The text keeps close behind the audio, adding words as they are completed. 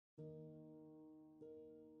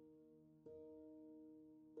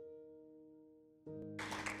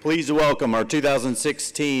Please welcome our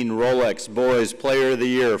 2016 Rolex Boys Player of the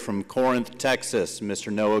Year from Corinth, Texas,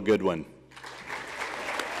 Mr. Noah Goodwin.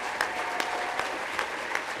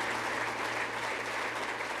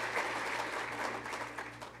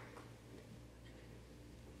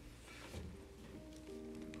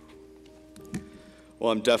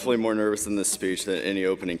 Well, I'm definitely more nervous in this speech than any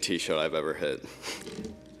opening tee shot I've ever hit.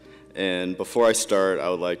 And before I start, I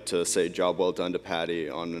would like to say job well done to Patty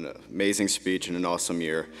on an amazing speech and an awesome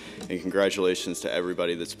year. And congratulations to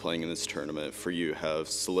everybody that's playing in this tournament, for you have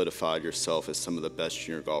solidified yourself as some of the best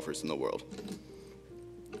junior golfers in the world.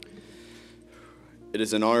 It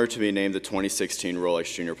is an honor to be named the 2016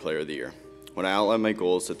 Rolex Junior Player of the Year. When I outlined my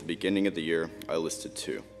goals at the beginning of the year, I listed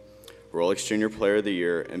two: Rolex Junior Player of the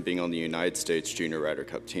Year and being on the United States Junior Ryder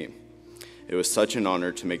Cup team. It was such an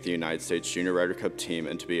honor to make the United States Junior Ryder Cup team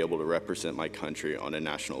and to be able to represent my country on a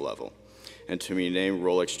national level. And to be named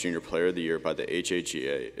Rolex Junior Player of the Year by the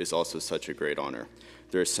AJGA is also such a great honor.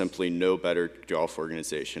 There is simply no better golf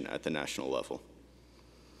organization at the national level.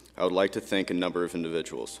 I would like to thank a number of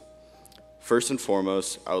individuals. First and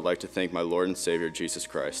foremost, I would like to thank my Lord and Savior, Jesus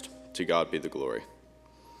Christ. To God be the glory.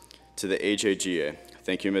 To the AJGA,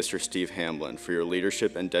 thank you, Mr. Steve Hamblin, for your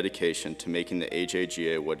leadership and dedication to making the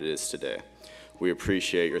AJGA what it is today. We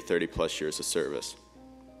appreciate your 30-plus years of service.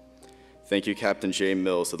 Thank you, Captain Jay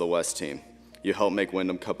Mills of the West team. You helped make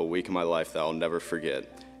Wyndham Cup a week in my life that I'll never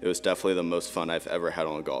forget. It was definitely the most fun I've ever had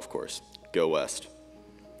on a golf course. Go West.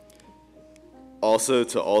 Also,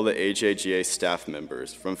 to all the AJGA staff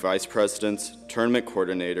members, from vice presidents, tournament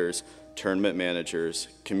coordinators, tournament managers,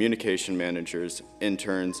 communication managers,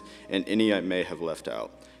 interns, and any I may have left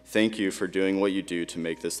out. Thank you for doing what you do to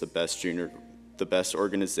make this the best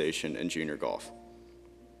organization in junior golf.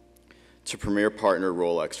 To premier partner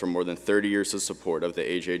Rolex for more than 30 years of support of the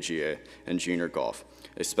AJGA and junior golf,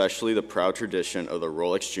 especially the proud tradition of the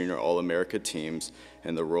Rolex Junior All-America teams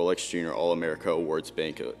and the Rolex Junior All-America Awards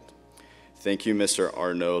Banquet. Thank you, Mr.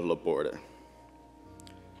 Arnaud Laborde.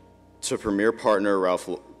 To premier partner Ralph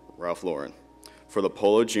Lauren, for the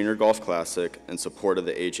Polo Junior Golf Classic and support of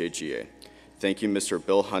the AJGA. Thank you, Mr.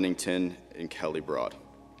 Bill Huntington and Kelly Broad.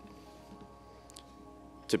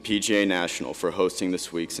 To PGA National for hosting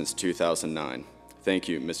this week since 2009. Thank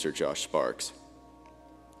you, Mr. Josh Sparks.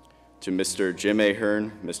 To Mr. Jim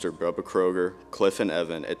Ahern, Mr. Bubba Kroger, Cliff and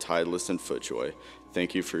Evan at Titleist and FootJoy,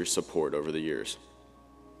 thank you for your support over the years.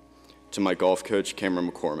 To my golf coach, Cameron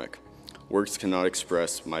McCormick, words cannot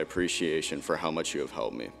express my appreciation for how much you have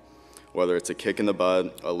helped me. Whether it's a kick in the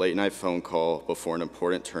butt, a late night phone call before an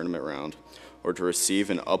important tournament round, or to receive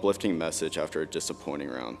an uplifting message after a disappointing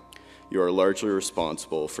round, you are largely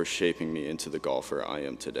responsible for shaping me into the golfer I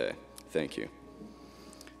am today. Thank you.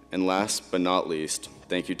 And last but not least,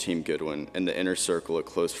 thank you, Team Goodwin, and the inner circle of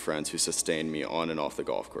close friends who sustained me on and off the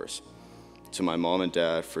golf course. To my mom and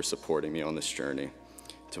dad for supporting me on this journey.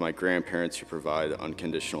 To my grandparents who provide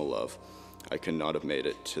unconditional love. I could not have made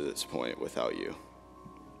it to this point without you.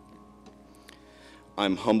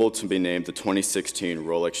 I'm humbled to be named the 2016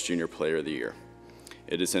 Rolex Junior Player of the Year.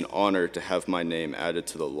 It is an honor to have my name added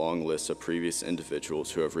to the long list of previous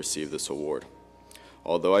individuals who have received this award.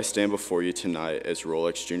 Although I stand before you tonight as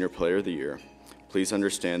Rolex Junior Player of the Year, please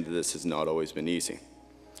understand that this has not always been easy.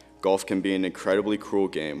 Golf can be an incredibly cruel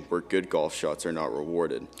game where good golf shots are not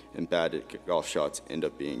rewarded and bad golf shots end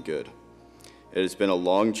up being good. It has been a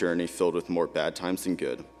long journey filled with more bad times than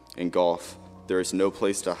good. In golf, there is no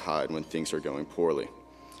place to hide when things are going poorly.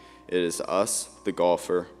 It is us, the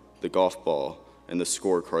golfer, the golf ball, and the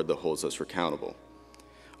scorecard that holds us accountable.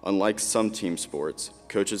 Unlike some team sports,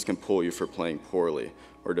 coaches can pull you for playing poorly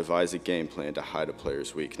or devise a game plan to hide a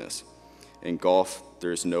player's weakness. In golf,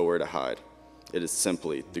 there is nowhere to hide. It is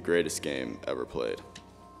simply the greatest game ever played.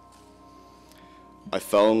 I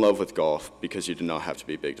fell in love with golf because you did not have to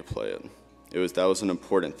be big to play it. That was an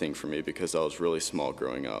important thing for me because I was really small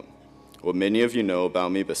growing up. What many of you know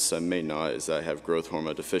about me, but some may not, is that I have growth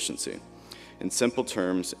hormone deficiency. In simple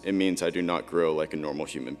terms, it means I do not grow like a normal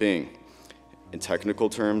human being. In technical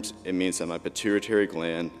terms, it means that my pituitary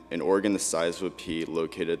gland, an organ the size of a pea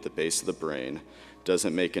located at the base of the brain,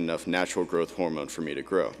 doesn't make enough natural growth hormone for me to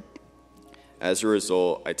grow. As a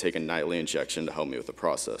result, I take a nightly injection to help me with the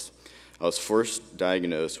process. I was first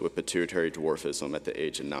diagnosed with pituitary dwarfism at the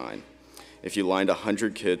age of 9. If you lined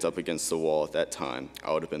 100 kids up against the wall at that time,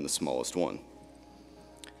 I would have been the smallest one.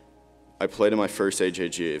 I played in my first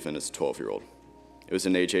AJGA event as a 12-year-old. It was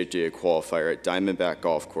an AJGA qualifier at Diamondback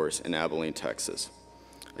Golf Course in Abilene, Texas.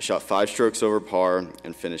 I shot 5 strokes over par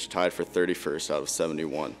and finished tied for 31st out of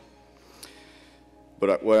 71.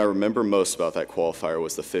 But what I remember most about that qualifier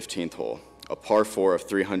was the 15th hole, a par 4 of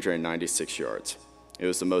 396 yards. It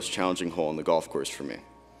was the most challenging hole on the golf course for me.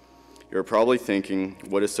 You're probably thinking,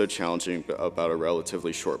 what is so challenging about a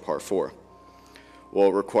relatively short par 4? Well,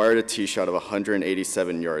 it required a tee shot of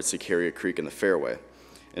 187 yards to carry a creek in the fairway,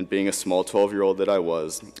 and being a small 12-year-old that I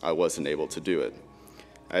wasn't able to do it.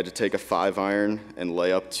 I had to take a 5-iron and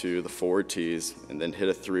lay up to the forward tees, and then hit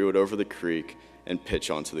a 3-wood over the creek and pitch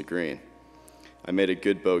onto the green. I made a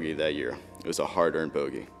good bogey that year. It was a hard-earned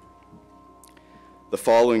bogey. The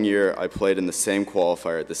following year, I played in the same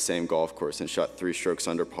qualifier at the same golf course and shot 3 strokes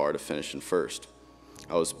under par to finish in first.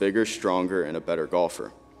 I was bigger, stronger, and a better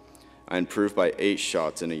golfer. I improved by 8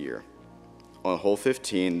 shots in a year. On hole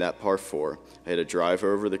 15, that par 4, I hit a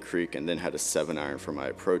driver over the creek and then had a 7-iron for my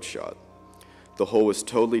approach shot. The hole was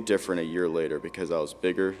totally different a year later because I was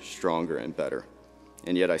bigger, stronger, and better.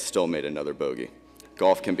 And yet I still made another bogey.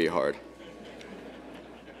 Golf can be hard.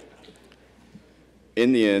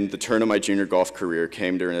 In the end, the turn of my junior golf career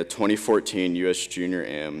came during the 2014 U.S. Junior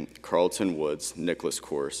Am Carlton Woods Nicklaus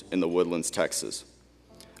course in the Woodlands, Texas.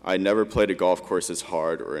 I had never played a golf course as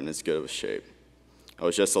hard or in as good of a shape. I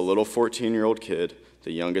was just a little 14-year-old kid,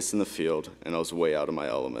 the youngest in the field, and I was way out of my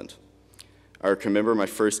element. I can remember my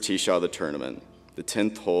first tee shot of the tournament, the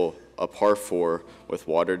 10th hole, a par 4 with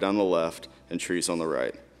water down the left and trees on the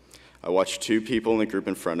right. I watched 2 people in the group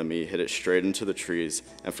in front of me hit it straight into the trees,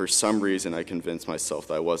 and for some reason I convinced myself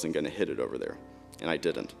that I wasn't going to hit it over there, and I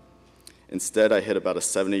didn't. Instead, I hit about a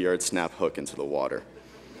 70-yard snap hook into the water.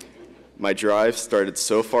 My drive started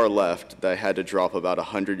so far left that I had to drop about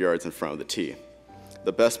 100 yards in front of the tee.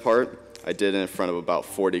 The best part, I did it in front of about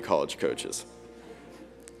 40 college coaches.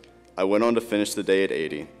 I went on to finish the day at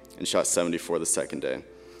 80 and shot 74 the second day.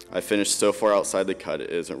 I finished so far outside the cut it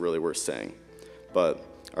isn't really worth saying, but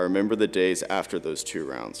I remember the days after those 2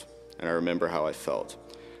 rounds, and I remember how I felt.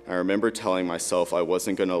 I remember telling myself I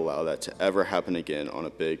wasn't going to allow that to ever happen again on a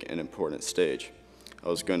big and important stage. I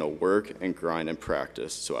was going to work and grind and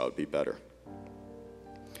practice so I would be better.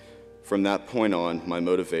 From that point on, my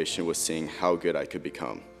motivation was seeing how good I could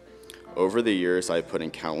become. Over the years, I put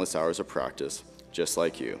in countless hours of practice, just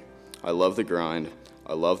like you. I love the grind.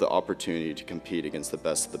 I love the opportunity to compete against the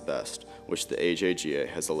best of the best, which the AJGA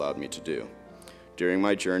has allowed me to do. During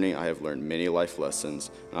my journey, I have learned many life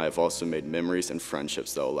lessons, and I have also made memories and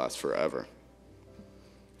friendships that will last forever.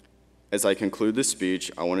 As I conclude this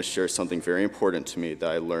speech, I want to share something very important to me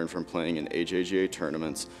that I learned from playing in AJGA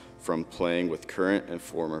tournaments, from playing with current and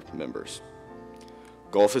former members.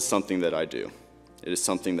 Golf is something that I do. It is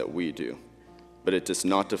something that we do, but it does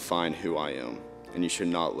not define who I am, and you should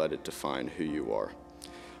not let it define who you are.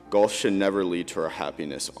 Golf should never lead to our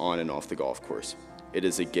happiness on and off the golf course. It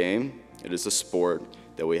is a game, it is a sport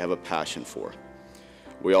that we have a passion for.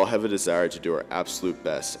 We all have a desire to do our absolute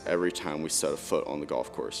best every time we set a foot on the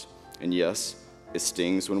golf course. And yes, it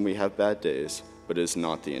stings when we have bad days, but it is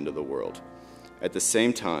not the end of the world. At the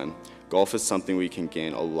same time, golf is something we can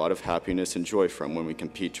gain a lot of happiness and joy from when we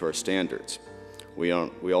compete to our standards. We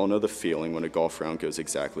all know the feeling when a golf round goes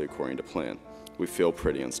exactly according to plan. We feel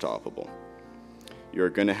pretty unstoppable. You're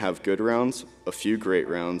going to have good rounds, a few great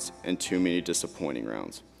rounds, and too many disappointing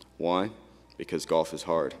rounds. Why? Because golf is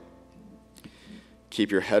hard.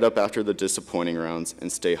 Keep your head up after the disappointing rounds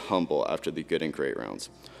and stay humble after the good and great rounds.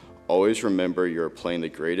 Always remember you are playing the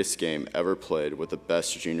greatest game ever played with the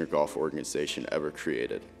best junior golf organization ever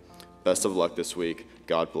created. Best of luck this week.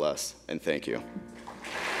 God bless, and thank you.